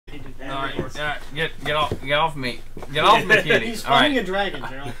Get off me. Get off me, kitty. He's fighting a dragon,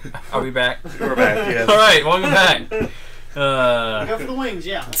 Gerald. Are we back? We're back, yes. Alright, welcome back. Go for the wings,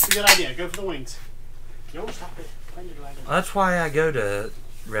 yeah. That's a good idea. Go for the wings. No, stop it. Find the dragon. Well, that's why I go to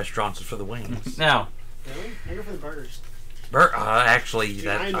restaurants for the wings. Now. Really? I go for the burgers. Actually,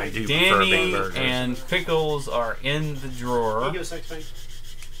 that I do prefer big Danny burgers. and pickles are in the drawer. Here you go, sex thing.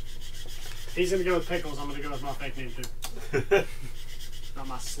 He's gonna go with pickles. I'm gonna go with my fake name too. Not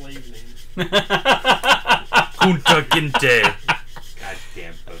my slave name. Kunta Kinte. God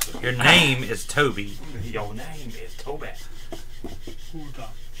damn. Your name is Toby. Your name is Toby. Kunta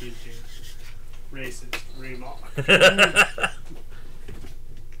Kinte. Racist remark.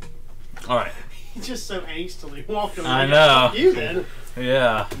 Alright. He's just so angstily walking I around. know. You then.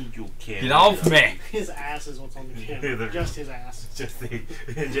 Yeah. You can't. Get off me. His ass is what's on the camera. Just his ass. Just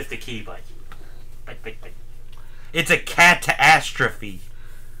the key, like. It's a catastrophe.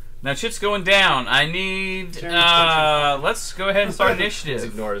 Now shit's going down. I need let's go ahead and start Just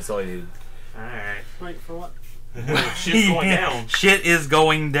initiative. ignore it, that's all you need. Alright. Wait, for what? Shit's going down. Shit is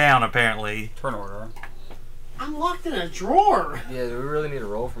going down, apparently. Turn order. I'm locked in a drawer. Yeah, do we really need a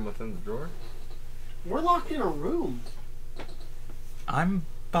roll from within the drawer? We're locked in a room, I'm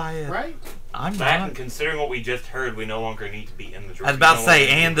by it. right? I'm That, not. and considering what we just heard, we no longer need to be in the drawer. I was about to say,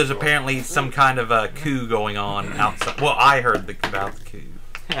 and there's apparently some kind of a coup going on outside. Well, I heard about the coup.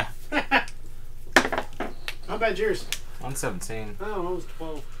 How about yours? 117. Oh, it was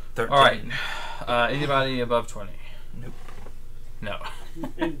 12. 13. Alright. Anybody above 20? Nope. No.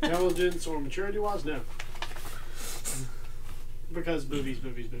 Intelligence or maturity wise, no. Because boobies.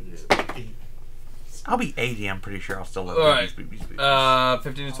 I'll be 80, I'm pretty sure I'll still love Alright. boobies. 15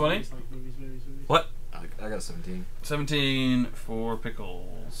 to 20? Always like boobies. What? I got 17. 17 for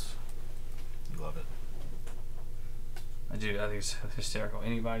pickles. Love it. I do. I think it's hysterical.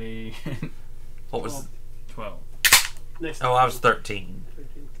 Anybody? What was... 12. Next Oh, I was 13.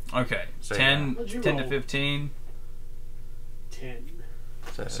 13. Okay. So, 10, What'd you 10 to roll? 15. 10.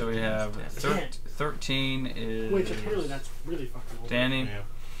 So we have 13 is... Which apparently that's really fucking old. Danny. Yeah.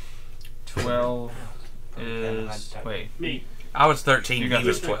 12 is... Wait. Me. I was 13, You got he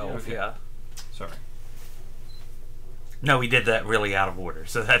was 13, 12, okay. yeah. Sorry. No, we did that really out of order,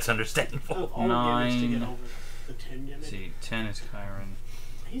 so that's Of understandable. all gimmicks to get 9. over the 10 gimmick. See, 10 is Kyron.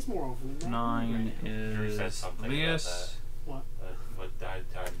 He's more over than that. 9 You said is something Elias. What? What Ty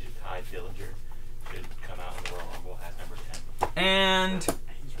Dillinger should come out in the Royal Rumble at number 10. And He's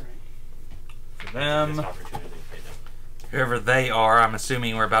right. for them... This opportunity for them. Whoever they are, I'm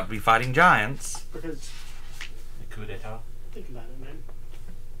assuming we're about to be fighting giants. Because, The coup d'etat. think about it, man.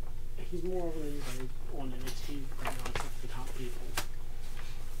 He's more over than anybody on NXT right now, except the top people.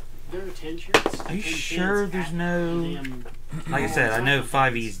 There are 10 shirts. Are you 10 sure pins there's at no... damn- Like I said, I know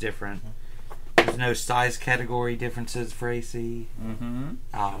 5E's different. There's no size category differences for AC. Mm-hmm.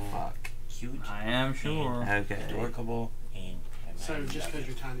 Oh, fuck. Huge. I am sure. Okay. Historical. And So just because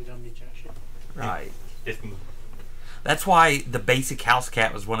you're tiny don't mean jack shit. Right. Just move. That's why the basic house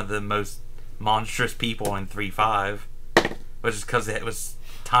cat was one of the most monstrous people in 3.5. Was just because it was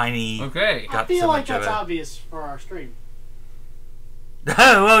tiny. Okay. I Got feel so like much of that's it. obvious for our stream.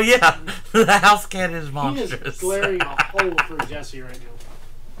 Oh, well, yeah. The house cat is He is monstrous. glaring a hole for Jesse right now.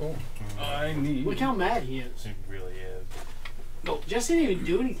 Oh, I need... Look how mad he is. It really is. Jesse didn't even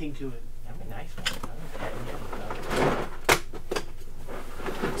do anything to it. I'm a nice one.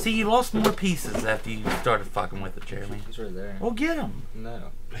 See, you lost more pieces after you started fucking with it, Jeremy. He's right there. Well, get him.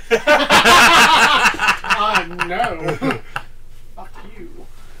 No. No. Fuck you.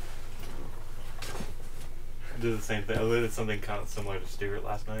 Did the same thing. I did something kind of similar to Stuart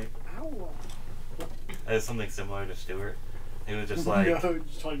last night. Ow. I did something similar to Stuart. He was just like, No,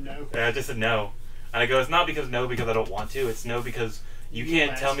 just told him no. I just said no. And I go, it's not because no because I don't want to. It's no because you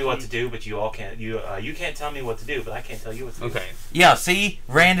can't tell me what to do, but you all can't. You can't tell me what to do, but I can't tell you what to do. Okay. Yeah, see?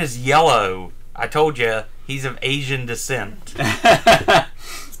 Rand is yellow. I told you, he's of Asian descent.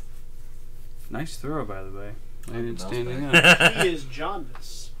 Nice throw, by the way. And it's Bounce standing back. up. He is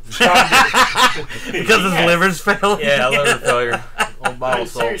jaundice. Because his liver's failing. Yeah, liver failure. Old bottle No,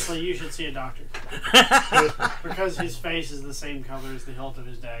 salt. seriously, you should see a doctor. Because his face is the same color as the hilt of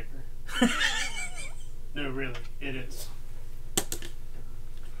his dagger. No, really, it is.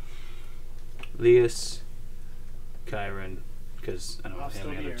 Elias, Kyron, because I don't I'll have still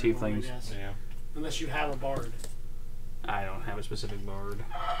any be other here, I tieflings. guess. Yeah. Unless you have a bard. I don't have a specific bard.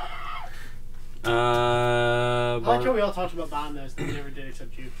 I like how Bard. we all talked about buying those, but we never did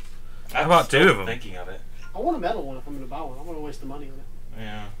except you. How about two of them? Thinking of it. I want a metal one if I'm going to buy one. I want to waste the money on it.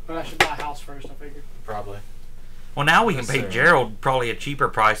 Yeah, But I should buy a house first, I figured. probably. Well, now we can Yes, pay sir. Gerald probably a cheaper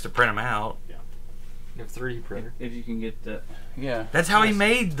price to print them out. Yeah. You have 3D printer. If you can get the yeah. That's how he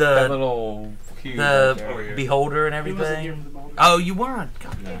made That the little cube right there. beholder and He wasn't here for the everything. beholder. Oh, you weren't.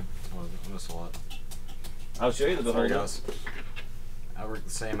 God No, damn. I missed a lot. I'll show you the Sorry, beholder. guys. I work the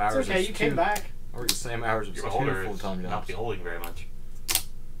same hours. It's okay, as you came back. I work the same hours as Your 2 beholder full-time is not jobs. beholding very much.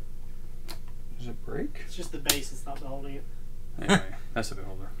 Does it break? It's just the base, it's not the holding it. Anyway, that's the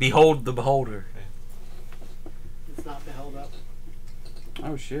beholder. Behold the beholder. It's not the held up.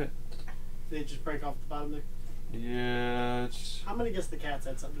 Oh shit. They just break off the bottom there. Yeah. It's... I'm gonna guess the cat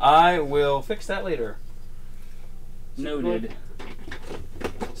said something. I will fix that later. Noted.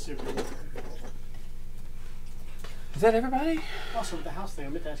 Super. Is that everybody? Also, with the house thing, I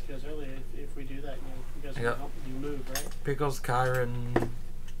meant to ask you guys earlier if we do that, you guys Yeah. can help you move, right? Pickles, Kyron.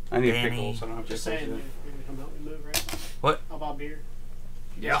 I need Danny. pickles. I don't have Just pickles saying, yet. you can come help me move, right? What? I'll buy beer.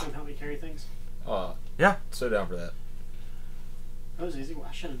 You Yeah. guys can help me carry things. Yeah. So down for that. That was easy. Well,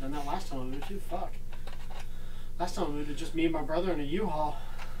 I should have done that last time I moved too. Fuck. Last time I moved, it was just me and my brother in a U-Haul.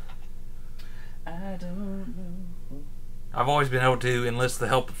 I don't know. I've always been able to enlist the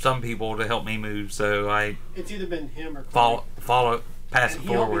help of some people to help me move, so I It's either been him or Chloe. pass And it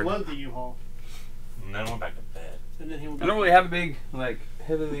he helped me forward. load the U-Haul. And then I went back to bed. And then he would I don't really have a big, like,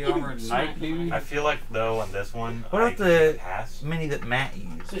 heavily armored Smack knight, me. dude. I feel like though on this one, What I about can the pass. mini that Matt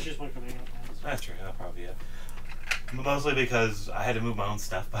used? So it's just one coming out. That's true. That'll probably be it. But mostly because I had to move my own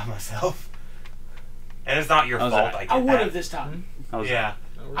stuff by myself, and it's not your How's fault. that? I I get would that. have this time. How's Yeah,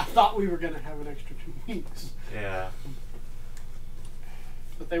 I thought we were going to have an extra 2 weeks. yeah.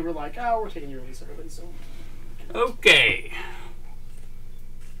 But they were like, oh, we're taking your release early, so... Okay.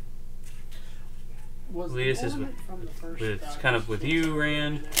 Was Leas the is ornament from the first it's kind of with you,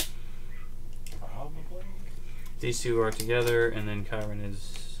 Rand. Probably. These two are together, and then Kyron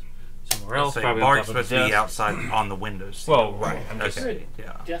is somewhere else. Say, Probably Bart's on top of supposed the to be desk. outside on the windows. Well, right. I'm just Okay.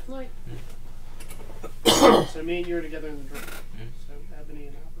 Yeah. Death Knight? So me and you are together in the drink. So Ebony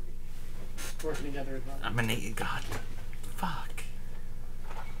and Aubrey. Working together as well. I'm gonna eat. God. Fuck.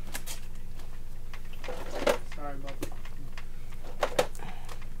 Sorry, Bob.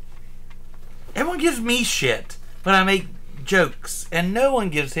 Everyone gives me shit when I make jokes, and no one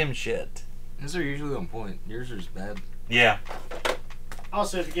gives him shit. These are usually on point. Yours are just bad. Yeah.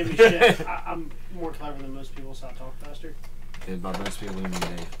 Also, if you give me shit, I'm more clever than most people, so I talk faster. And by most people, you mean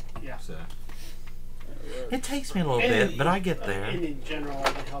Dave. Yeah. So. It takes me a little And bit, but I get there. And in general,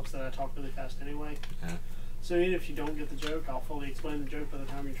 it helps that I talk really fast anyway. Yeah. So even if you don't get the joke, I'll fully explain the joke by the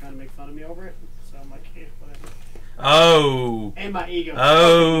time you're trying to make fun of me over it. So I'm like, yeah, whatever. Oh. And my ego.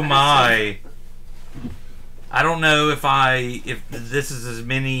 Oh fucking my. I don't know if this is as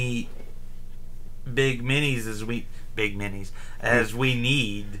many big minis as we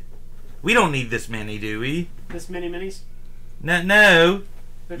need. We don't need this many, do we? This mini minis. No.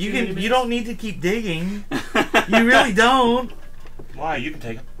 They're You too can. many You minis? don't need to keep digging. You really don't. Why? You can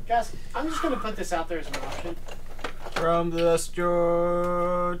take them. Guys, I'm just gonna put this out there as an option. From the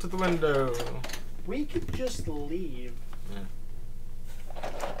store to the window. We could just leave.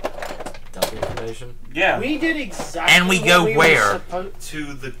 Got the information. Yeah. We did exactly. And we what go we where? Were supposed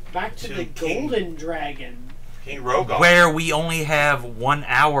to the back to to the King- Golden Dragon. King Rogar. Where we only have 1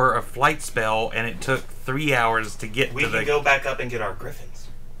 hour of flight spell, and it took 3 hours to get we to can the. go back up and get our griffins.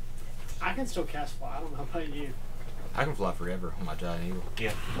 I can still cast fly. I don't know about you. I can fly forever on my giant eagle.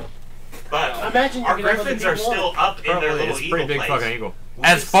 Yeah. But Imagine you our could have, like, a griffins big are still one. up in their Probably, little it's a eagle pretty big place. fucking eagle.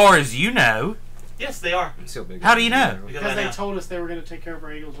 As far as you know, Yes, they are. It's still big. How do you know? Because Because I they know. told us they were going to take care of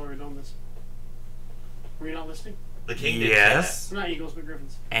our eagles while we were doing this. Were you not listening? The king did yes. We're not eagles, but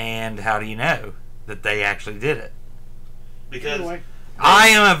griffins. And how do you know that they actually did it? because Anyway, I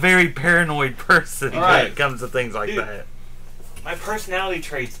am a very paranoid person when Right. it comes to things like Dude, that. my personality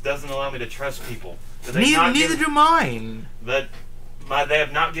traits doesn't allow me to trust people. But they've not Neither given- do mine. But they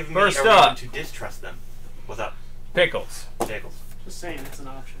have not given First me a reason up. to distrust them. What's up, Pickles. Pickles? just saying it's an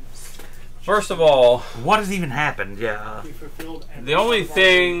option. First of all, What has even happened? Yeah. We fulfilled every the only one of our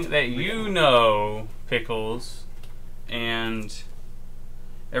thing dreams. that you know, Pickles, and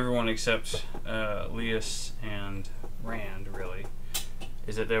everyone except Leas and Rand, really,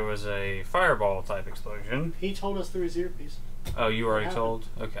 is that there was a fireball type explosion. He told us through his earpiece. Oh, you already What told?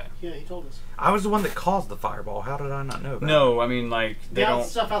 Okay. Yeah, he told us. I was the one that caused the fireball. How did I not know that? No, I mean, like, they The don't.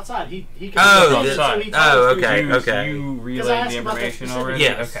 stuff outside. He could Oh, have this- so he told oh, us through okay. his earpiece. So you Because I relayed asked the about that information specifically. already?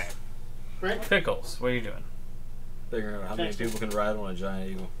 Yes. Okay. Right? Pickles, what are you doing? Figuring out how many Texas. people can ride on a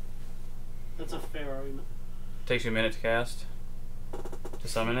giant eagle. That's a fair argument. Takes you a minute to cast? To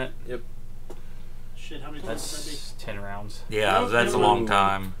summon it? Shit, how many times would that be? That's 10 rounds. Yeah, Nope, that's a never long mind.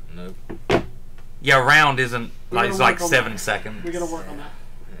 time. Nope. Yeah, round isn't We're like gonna it's like work on 7 that. seconds. We're gonna work on that.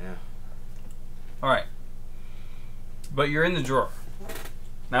 Yeah. Alright. But you're in the drawer.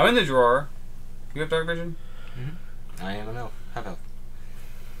 Now in the drawer, you have dark vision? I am an elf. Have elf.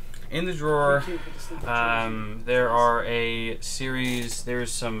 In the drawer, there are a series,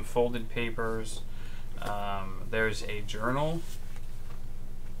 there's some folded papers, there's a journal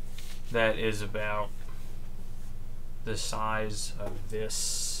that is about the size of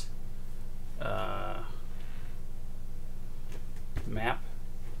this map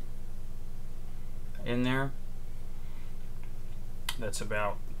in there. That's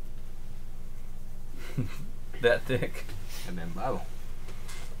about that thick. And then Bible.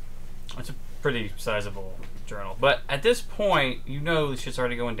 It's a pretty sizable journal. But at this point, you know the shit's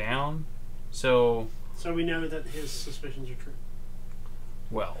already going down. So we know that his suspicions are true.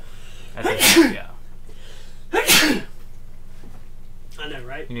 well, at this point, yeah. I know,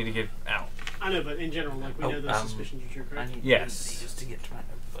 right? You need to get out. I know, but in general, like, we know those suspicions are true, I correct? need Yes. just to get to my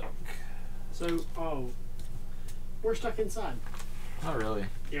notebook. So, we're stuck inside. Not really.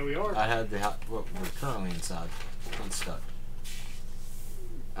 Yeah, we are. I had the well, we're currently inside. Unstuck.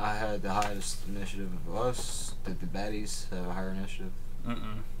 I had the highest initiative of us. Did the baddies have a higher initiative? Mm-mm.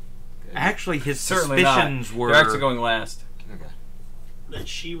 Okay. Actually, his Certainly not. suspicions were. They're actually going last. Okay. That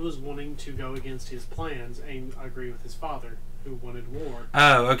she was wanting to go against his plans and agree with his father, who wanted war.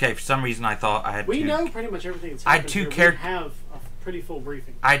 Oh, okay. For some reason, I thought I had. We two, know pretty much everything that's I had happened two here. char- We have a pretty full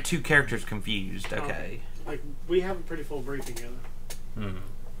briefing. I had two characters confused. Okay. Like, we have a pretty full briefing here. Mm-hmm.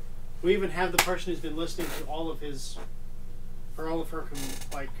 We even have the person who's been listening to all of his, or all of her,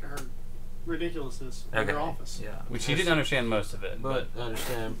 her ridiculousness in Okay. her office. Yeah. Which you didn't understand most of it. But I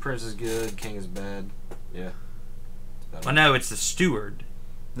understand Prince is good, King is bad. Yeah. Well, no, it's the steward.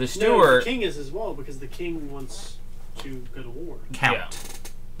 The No, steward... the king is as well, because the king wants to go to war. Count. Yeah.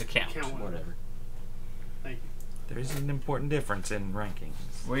 The count. Count whatever. Whatever. Thank you. There is an important difference in rankings.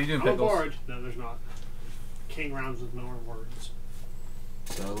 What are you doing, I'm a Pickles? bard. No, there's not. King rhymes with more words.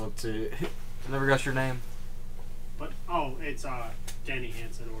 So I look to. I never got your name. But, it's Danny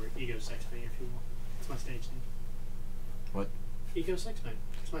Hansen, or Ego Sex Man, if you will. It's my stage name. What? Ego Sex Man.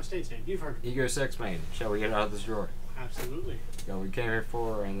 It's my stage name. You've heard of it. Ego Sex Man. Shall we get out of this drawer? Absolutely. Yeah, we came here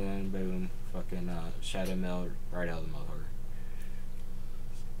for, and then boom, fucking shadow meld right out of the motherfucker.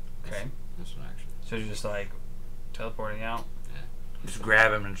 Okay. That's an action. So you're just like teleporting out? Just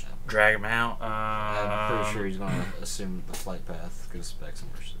grab him and just drag him out. I'm pretty sure he's going to assume the flight path because specs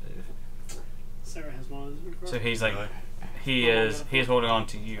and safe. Sarah has one of those. So he's like... He's holding on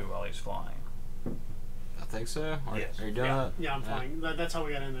to you while he's flying. I think so. Yes. Are you doing Yeah, that? yeah, I'm flying. That's how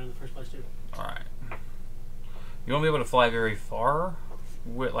we got in there in the first place, too. Alright. You won't be able to fly very far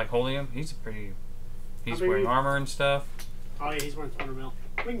with, like, holding him. He's How big wearing are you? armor and stuff. Oh, yeah, he's wearing 200 mil.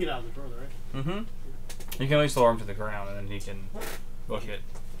 We can get out of the drawer, though, right? Mm-hmm. You can at least lower him to the ground, and then he can look at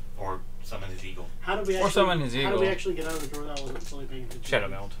Or summon his eagle. How did we Or actually, summon his How did eagle. we actually get out of the drawer? That I wasn't fully paying attention. Shadow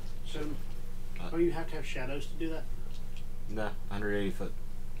Meld. Oh, you have to have shadows to do that? No, 180 foot.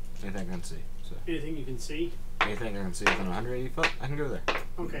 Anything I can see. So Anything you can see? anything I can see within 180 foot, I can go there.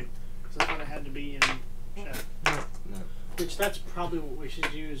 Okay. Because I thought it had to be in shadow. No. Which that's probably what we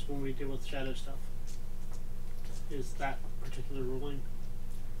should use when we deal with shadow stuff. Is that particular ruling?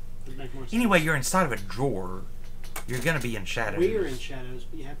 Would make more sense. Anyway, you're inside of a drawer. You're gonna be in shadows. We're in shadows,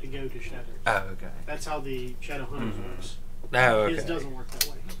 but you have to go to shadows. Oh, okay. That's how the Shadow Hunters Mhm. works. Oh, His okay. doesn't work that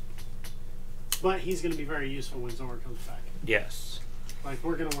way. But he's going to be very useful when Zora comes back. Yes. Like,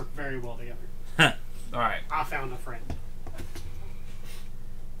 we're going to work very well together. Alright. I found a friend.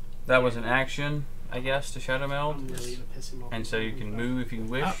 That was an action, I guess, to Shadow I'm Meld. really going to piss him off. And so you can move if you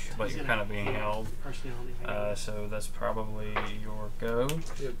wish, but He's you're gonna kind of being held. Personality. So that's probably your go.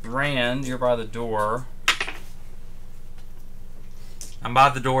 Rand, you're by the door. I'm by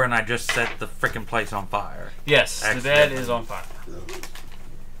the door and I just set the freaking place on fire. Yes, the bed is on fire.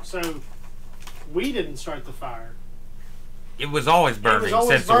 So, we didn't start the fire. It was always It burning was always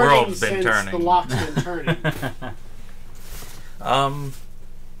since the burning world's been since turning. the lock's been turning.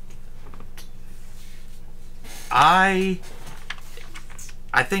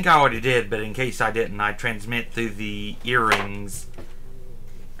 I think I already did, but in case I didn't, I transmit through the earrings.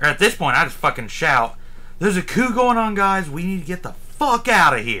 Or at this point, I just fucking shout, "There's a coup going on, guys. We need to get the fuck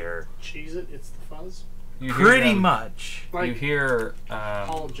out of here." Cheese it, it's the fuzz. You hear Pretty them- much. You Like, hear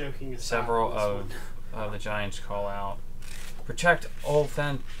all joking aside. several on this of the giants call out, "Protect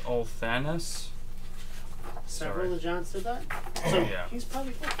Olthanus." one. Several of the giants did that? So, Yeah. he's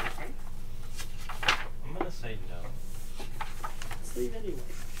probably good, right? I'm gonna say no. Let's leave anyway.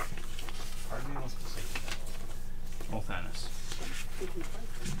 Part of me wants to say no. Olthanus. We can fight.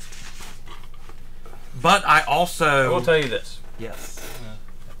 But I I also... will tell you this. Yes. That's no.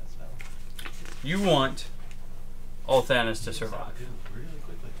 You want Althanis to survive. Really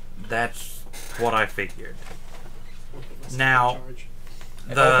quickly. That's what I figured. Let's Now, charge.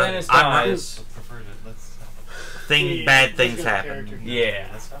 If the Althanis dies, bad Yeah, things let's go happen. character. yeah.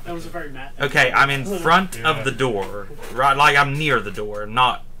 That was a very Matt. Okay, I'm in front Yeah. of the door, right? Like I'm near the door,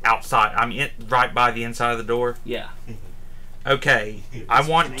 not outside. I'm right by the inside of the door. Yeah. Okay, I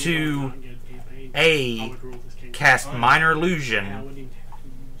want to cast minor illusion.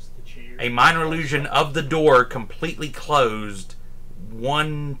 A minor illusion of the door completely closed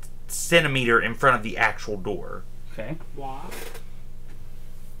 1 centimeter in front of the actual door. Okay. Why?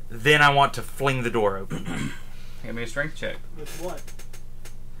 Then I want to fling the door open. Give me a strength check. With what?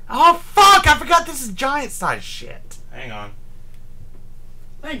 Oh fuck! I forgot this is giant size shit. Hang on.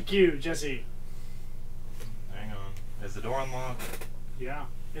 Thank you, Jesse. Hang on. Is the door unlocked? Yeah,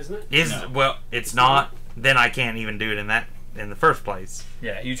 isn't it? No. Well, it's not. Then I can't even do it in the first place.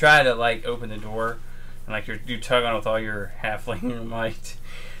 Yeah, you try to like open the door, and like you tug on it with all your halfling might,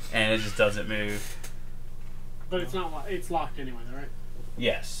 and it just doesn't move. But it's not. It's locked anyway, though, right?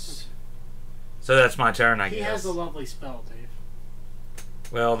 Yes. So that's my turn, I He guess. has a lovely spell, Dave.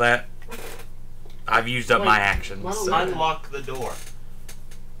 Well, I've used up Wait, my actions. why don't we- Unlock the door.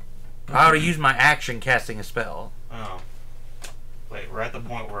 I ought to use my action casting a spell. Oh. Wait, we're at the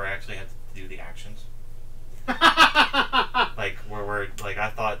point where I actually have to do the actions. Like where we're like I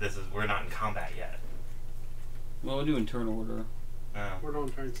thought we're not in combat yet. Well, we'll do in turn order. Oh. We're doing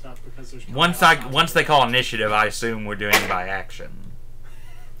turn stuff because there's. Once they call initiative, I assume we're doing it by action.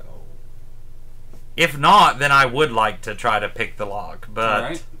 If not, then I would like to try to pick the lock, but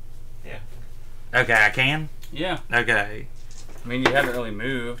Alright. okay, I can. Yeah. Okay. I mean, you haven't really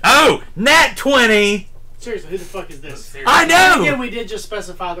moved. Oh, nat 20. Seriously, who the fuck is this? I know. Again, we did just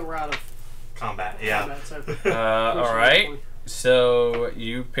specify that we're out of Combat, yeah. combat, so. Alright. So,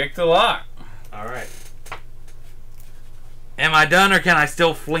 you pick the lock. Alright. Am I done, or can I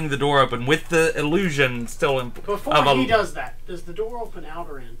still fling the door open with the illusion still in? Before he does that, does the door open out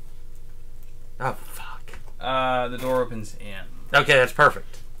or in? Oh fuck. The door opens in. Okay, that's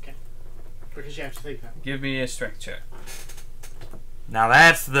perfect. Because you have to think that. Give me a strength check. Now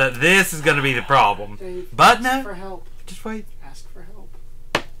this is gonna be the problem. Dave, But ask no, for help. just wait. Ask for help.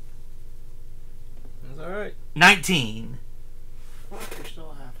 That's alright. 19. What if you're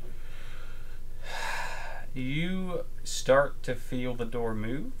still halfway? You start to feel the door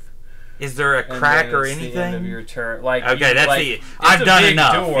move. Is there a And crack then or it's the end of anything? your turn. Like, Okay, that's like, it. it's I've a done big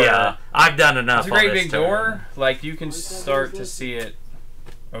enough. door. Yeah, I've done enough. It's a great on this big turn. door. Like, you can start to see it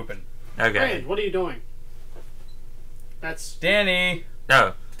open. Okay. Rand, what are you doing? That's Danny!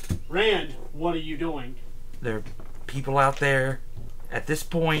 No, Rand. What are you doing? there are people out there. At this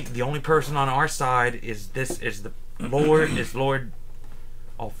point, the only person on our side is the Lord is Lord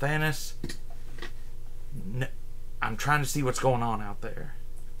Althanis. No, I'm trying to see what's going on out there.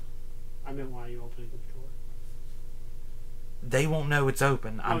 I meant why are you opening the door? They won't know it's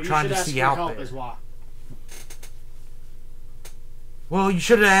open. I'm you trying should to ask see for out help there. Is why. Well, you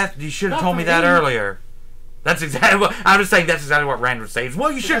should have asked. You should have Not told me for that me. earlier. That's exactly what I'm just saying. That's exactly what Rand would say.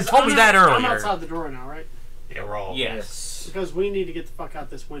 Well, you should have told me that I'm earlier. outside the door now, right? Yeah, we're all. Yes. Because we need to get the fuck out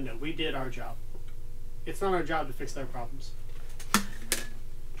this window. We did our job. It's not our job to fix their problems.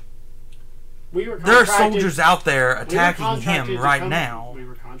 We were There are contracted- soldiers out there we were attacking contracted him to right come- now. We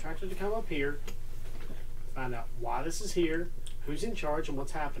were contracted to come up here, find out why this is here, who's in charge, and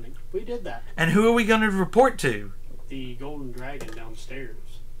what's happening. We did that. And who are we going to report to? The Golden Dragon downstairs.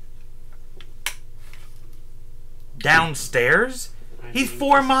 Downstairs? I'm He's being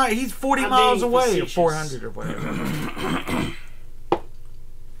 4 fac- miles. He's 40 I'm miles being away, or facetious. 400 or whatever. I'm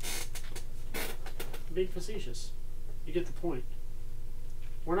being facetious. You get the point.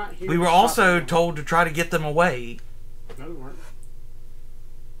 We're not here. We to were stop also anyone. told to try to get them away. No, we weren't.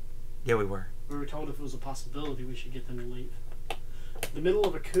 Yeah, we were. We were told if it was a possibility, we should get them to leave. The middle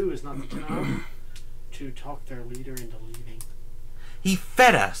of a coup is not the time to talk their leader into leaving. He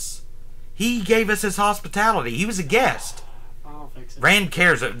fed us. He gave us his hospitality. He was a guest. Fine, I'll fix it.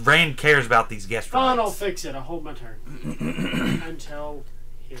 Rand cares about these guest Fine, I'll rights. fix it. I'll hold my turn. Until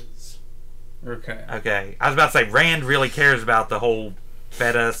his. Okay. Okay. I was about to say, Rand really cares about the whole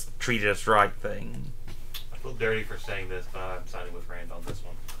fed us, treat us right thing. I feel dirty for saying this, but I'm siding with Rand on this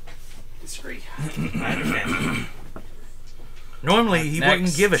one. Disagree. I understand. Normally, he wouldn't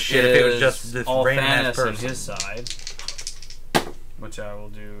Next give a shit if it was is just this Althanis random ass on person. his side, which I will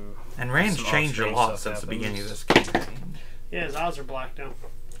do. And Rand's Some changed a off-screen lot stuff since the beginning of happens. this campaign. Yeah, his eyes are black now.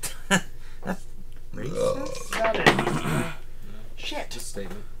 That's racist. Got it. Shit. Just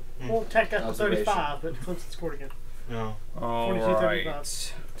statement. Well, Tech got to Observation. 35, but Clemson scored again. No. 42-35.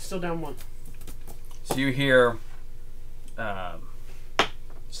 Alright. Still down one. So you hear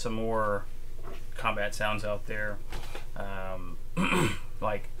some more combat sounds out there.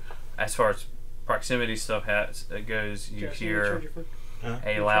 Like, as far as proximity stuff goes, you hear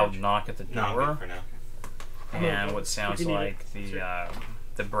a loud knock at the No, I'm door, good for now. and what sounds You need like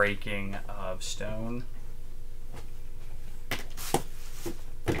the breaking of stone.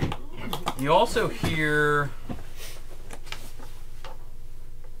 You also hear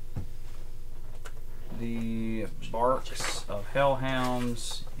the barks of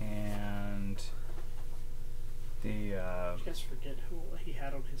hellhounds and the You guys forget who he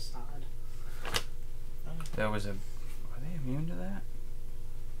had on his side. there was a. Are they immune to that?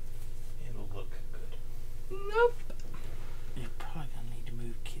 It'll look good. Nope. You're probably gonna need to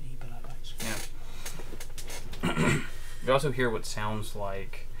move Kitty, but I like. Yeah. You also hear what sounds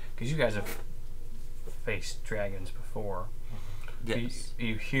like, because you guys have faced dragons before. Yes.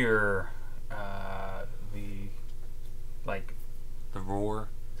 You hear the The roar.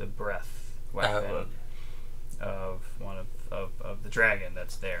 the breath weapon of one of the dragon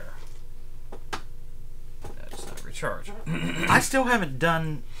that's there. That's not recharged. I still haven't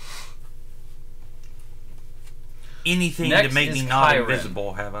done anything Next to make is me not Kyron.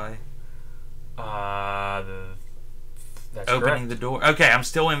 invisible, have I? That's Opening correct. the door. Okay, I'm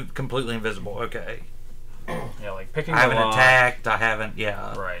still completely invisible. Okay. Yeah, like picking I the haven't lock. attacked. I haven't.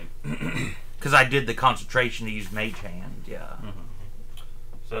 Yeah. Right. Because I did the concentration to use Mage Hand. Yeah.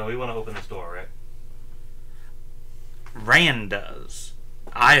 So we want to open this door, right? Rand does.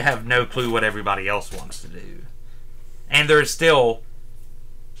 I have no clue what everybody else wants to do, and there's still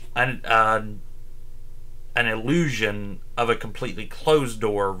an illusion of a completely closed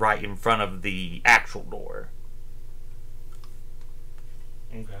door right in front of the actual door.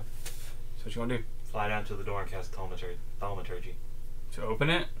 Okay. So what you want to do? Fly down to the door and cast thaumaturgy. To open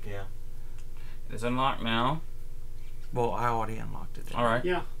it? Yeah. It's unlocked now. Well, I already unlocked it. All right.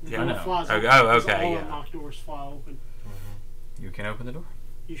 Yeah, the Yeah, door I know. flies Okay, open, oh, because okay, all yeah. unlocked doors fly open. You can open the door.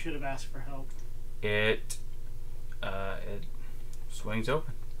 You should have asked for help. It swings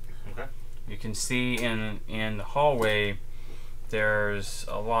open. Okay. You can see in the hallway there's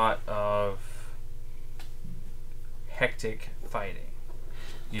a lot of hectic fighting.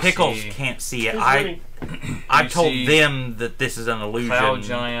 You Pickles see can't see it. Who's I winning? I You told see them that this is an illusion. cloud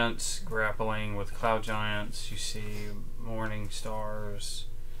giants grappling with cloud giants. You see morning stars,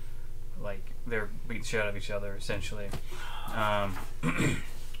 like they're beating shit out of each other essentially.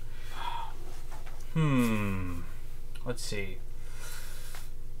 Let's see.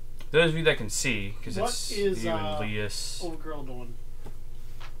 Those of you that can see, because What it's is, you and Leas. Old girl doing?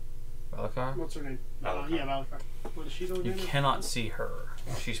 Valakar? What's her name? Valakar. Yeah, Valakar. What is she doing? You right now? cannot see her.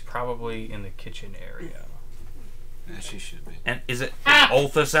 She's probably in the kitchen area. Yeah, she should be. And is it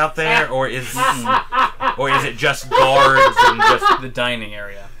Olthus out there, or is it just guards and just The dining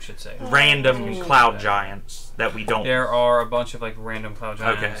area, I should say. random cloud giants that we don't? There are a bunch of like random cloud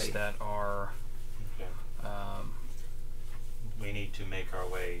giants Okay. that are. Okay. We need to make our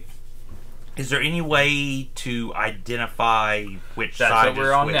way. Is there any way to identify which That's side what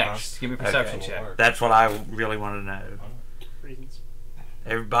we're is on which? next. Give me a perception Okay. check. That's what I really want to know. Reasons.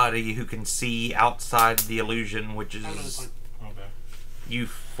 Everybody who can see outside the illusion, which I know this is one. Okay. you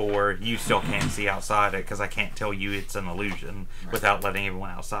four, you still can't see outside it because I can't tell you it's an illusion without letting everyone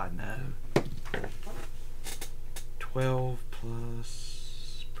outside know. 12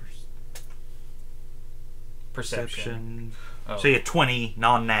 plus perception. Oh. So yeah, 20,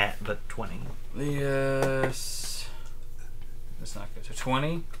 non-nat, but 20. Yes. That's not good. So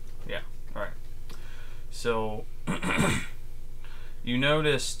 20? Yeah. Alright. So, you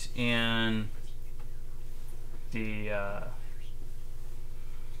noticed in the,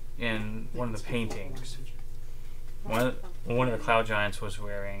 in one of the paintings, one of the cloud giants was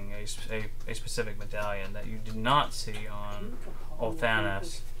wearing a specific medallion that you did not see on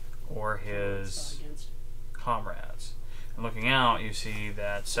Olthanas or his comrades. And looking out, you see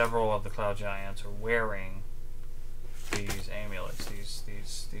that several of the cloud giants are wearing these amulets,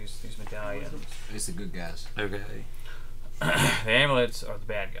 these medallions. It's the good guys. Okay. The amulets are the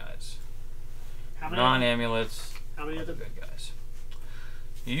bad guys. How many? Non-amulets How many are of the them? good guys.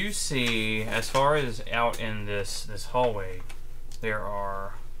 You see, as far as out in this hallway, there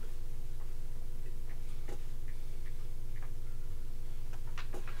are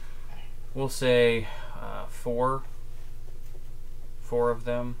we'll say four of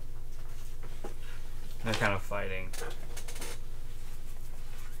them. They're kind of fighting.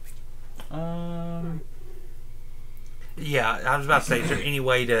 Yeah, I was about to say, is there any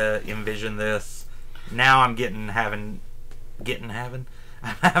way to envision this? Now I'm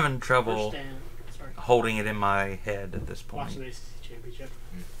I'm having trouble. First Sorry. holding it in my head at this point. Watching the ACC championship.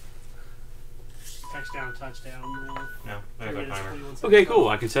 Touchdown. No, there's a timer. Okay, cool.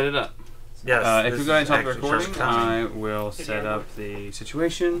 I can set it up. Yes. If this we go ahead and is stop the actually recording, first time. I will set up the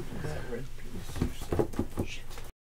situation.